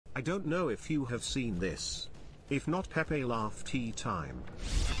I don't know if you have seen this. If not, Pepe laugh tea time.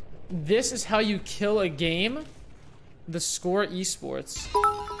 This is how you kill a game? The Score Esports.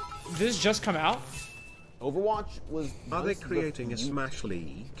 This just come out? Overwatch was... Are they creating a Smash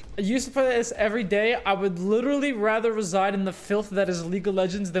League? I used to play this every day. I would literally rather reside in the filth that is League of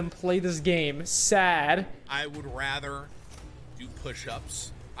Legends than play this game. Sad. I would rather do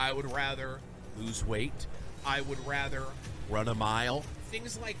push-ups. I would rather lose weight. I would rather run a mile.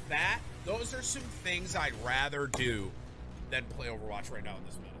 Things like that. Those are some things I'd rather do than play Overwatch right now in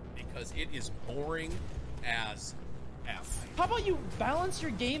this minute. Because it is boring as F. How about you balance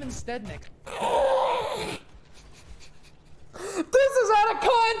your game instead, Nick? This is out of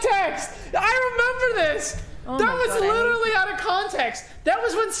context! I remember this! Oh that was literally out of context. That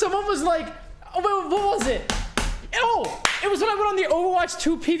was when someone was like, oh, what was it? Oh, it was when I went on the Overwatch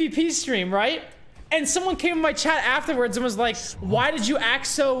 2 PvP stream, right? And someone came in my chat afterwards and was like, why did you act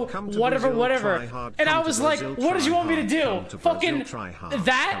so whatever? And I was like, what did you want me to do? Fucking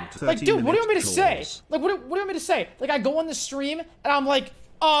that? Like, dude, what do you want me to say? Like, what do you want me to say? Like, I go on the stream and I'm like,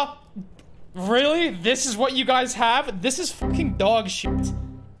 really? This is what you guys have? This is fucking dog shit.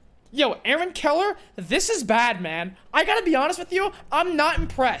 Yo, Aaron Keller, this is bad, man. I gotta be honest with you, I'm not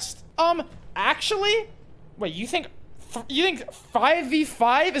impressed. Actually, wait, you think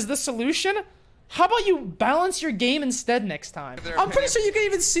 5v5 is the solution? How about you balance your game instead next time? I'm pretty sure you can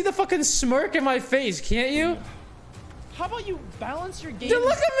even see the fucking smirk in my face, can't you? How about you balance your game? Dude,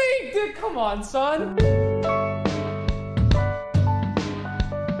 look at me! Dude, come on, son.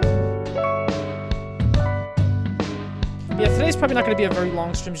 Yeah, today's probably not going to be a very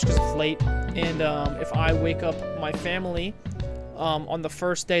long stream just because it's late. And if I wake up my family on the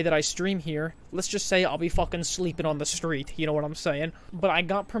first day that I stream here, let's just say I'll be fucking sleeping on the street. You know what I'm saying? But I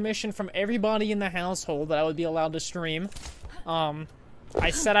got permission from everybody in the household that I would be allowed to stream.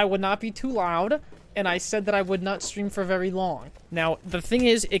 I said I would not be too loud, and I said that I would not stream for very long. Now, the thing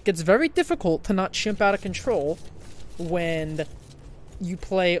is, it gets very difficult to not chimp out of control when you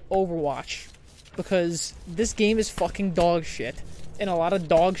play Overwatch. Because this game is fucking dog shit. And a lot of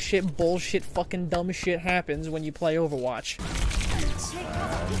dog shit, bullshit, fucking dumb shit happens when you play Overwatch.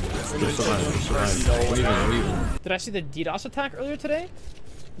 Did I see the DDoS attack earlier today?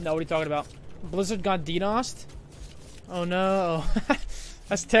 No, what are you talking about? Blizzard got DDoSed? Oh no.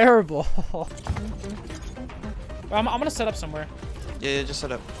 That's terrible. I'm gonna set up somewhere. Yeah, just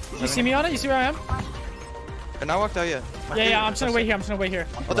set up. You see me on it? You see where I am? And I walked out yet. Yeah, I'm just gonna wait here. I'm just gonna wait here.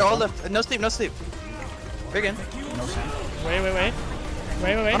 Oh, they're all left. No sleep, no sleep. Big in.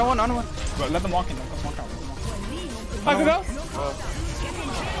 Wait. On one. Bro, let them walk in. Let's walk out. I can go.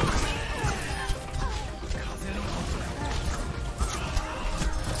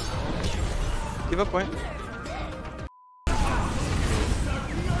 Give up point.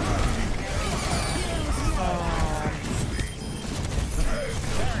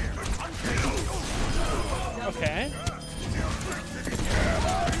 Okay.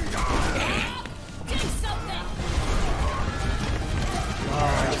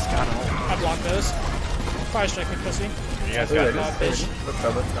 I blocked those. Fire strike me, pussy. You guys got bitch. Let's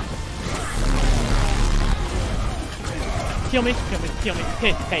go. Heal me.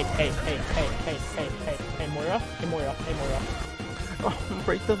 Hey, Moira. Oh,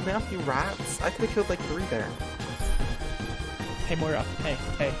 break the mouth, you rats. I could have killed like 3 there. Hey, Moira.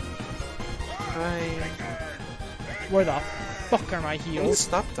 Hey. Hi. Where the fuck are my Can you heals?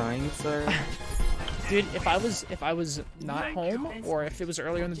 stop dying, sir? Dude, if I was not home, or if it was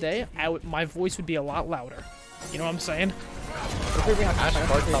earlier in the day, my voice would be a lot louder. You know what I'm saying? Ash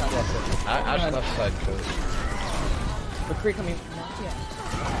left side coast. McCree coming.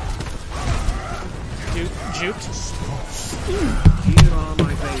 Dude, juked. Here are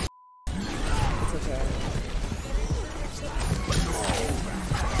my base. It's okay.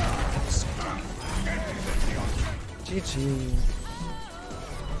 GG.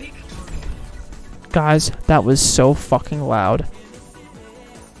 Guys, that was so fucking loud.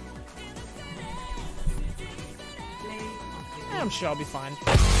 I'm sure I'll be fine.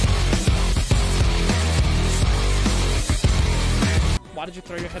 Why did you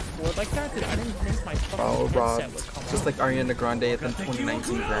throw your head forward like that? Dude, I didn't think my fucking headset would come Just like Ariana Grande at the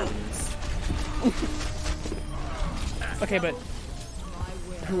 2019 Grammys. Okay, but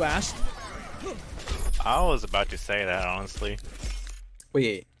who asked? I was about to say that, honestly.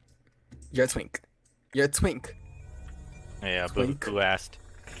 Wait, you're a twink. You're a twink. Yeah, but Twink. who asked?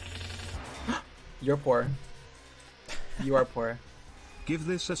 You're poor. You are poor. Give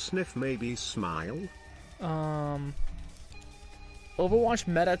this a sniff, maybe smile. Overwatch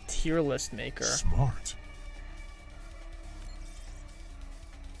meta tier list maker. Smart.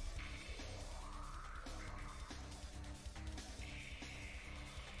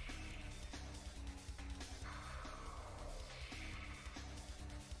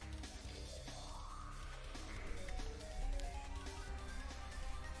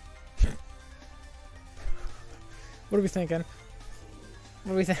 What are we thinking?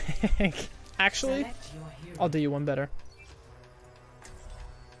 What do we think? Actually, I'll do you one better.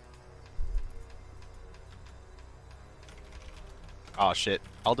 Oh shit.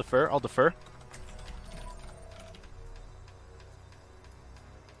 I'll defer. I'll defer.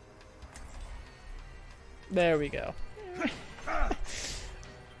 There we go.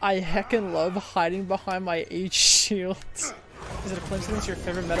 I heckin' love hiding behind my H shields. Is it a coincidence your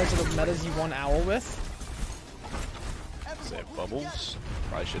favorite metas are the metas you won owl with? Say bubbles.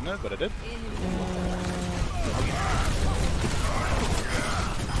 Probably shouldn't have, but I did.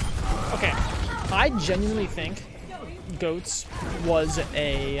 Okay, I genuinely think Goats was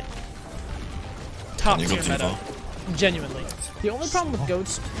a top tier meta. Genuinely. The only problem with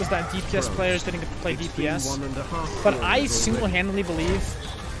Goats was that DPS players didn't get to play DPS. But I single-handedly believe,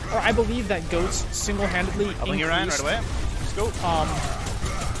 or I believe that Goats single-handedly increased right away. Let's go.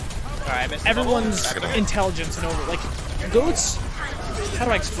 Everyone's intelligence and over. Like, Goats, how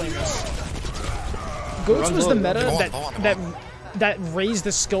do I explain this? Goats was the meta that raised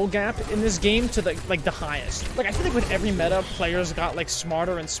the skill gap in this game to the highest. Like, I feel like with every meta, players got like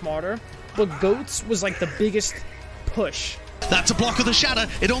smarter and smarter, but Goats was like the biggest push. That's a block of the Shadow.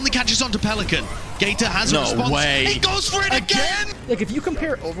 It only catches onto Pelican. Gator has a response. No way. He goes for it again! Like, if you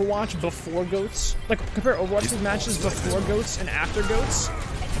compare Overwatch before Goats, like, compare Overwatch matches before Goats and after Goats,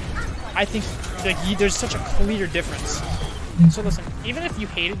 I think like, there's such a clear difference. So listen, even if you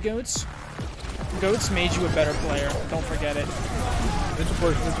hated Goats, Goats made you a better player. Don't forget it.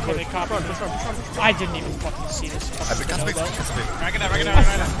 Okay, copy. I didn't even fucking see this. Rack it out.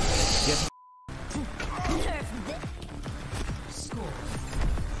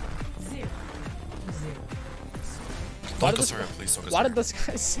 Why did this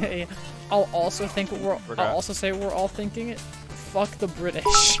guy say? I'll also think what I'll also say what we're all thinking it. Fuck the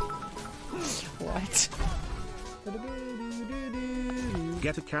British. What?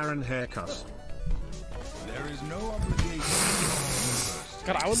 Get a Karen haircut. There is no obligation.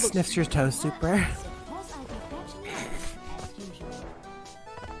 God, I would look. Sniffs your toe, super.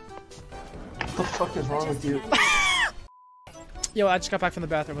 What the fuck is wrong with you? Yo, I just got back from the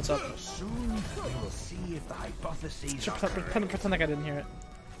bathroom. What's up? Pretend like I didn't hear it.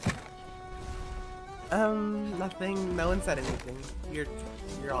 Nothing. No one said anything. You're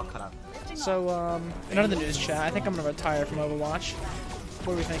all cut up. So, another the news chat. I think I'm gonna retire from Overwatch.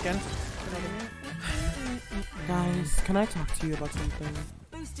 What are we thinking? Guys, can I talk to you about something?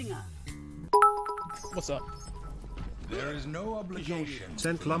 Boosting up. What's up? There is no obligation.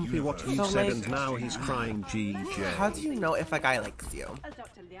 Sent Lumpy what he said and now he's crying GJ. How do you know if a guy likes you? As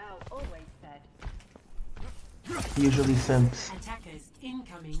Dr. Liao always said. Usually simps. Attackers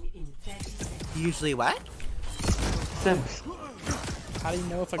incoming in 30 seconds. Usually what? Simps. How do you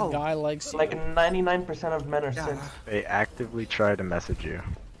know if a guy likes you? Like 99% of men are simps. They actively try to message you.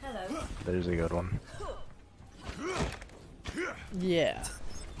 Hello. There's a good one. Yeah.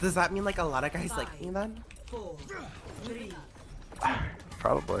 Does that mean like a lot of guys like me then? 4, 3,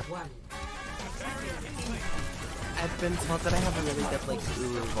 Probably. 1. I've been told that I have a really good like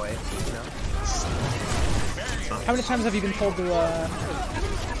ooh voice, you know? How many times have you been told to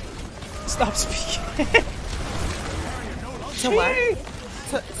stop speaking? To what?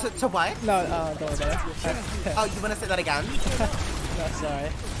 To what? No, don't worry about it. Oh, you wanna say that again? No, sorry.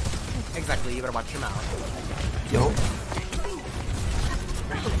 Exactly, you better watch your mouth. Yo.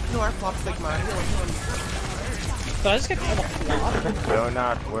 No, our flop Sigma. Did I just get called a flop? Do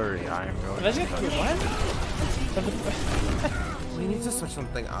not worry, I am going Did I just get what? We need to switch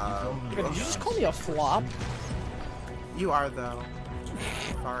something up. Did you just call me a flop? You are though.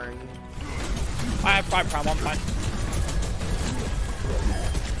 Sorry. I have problem, I'm fine.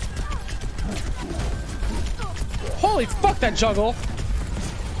 Holy fuck that juggle!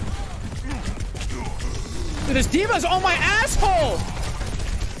 Dude, this D.Va's on my asshole!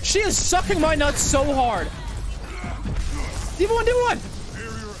 She is sucking my nuts so hard. D.Va 1, D.Va 1!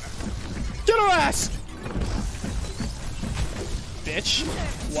 Get her ass! Bitch.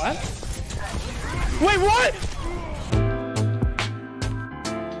 What? Wait, what?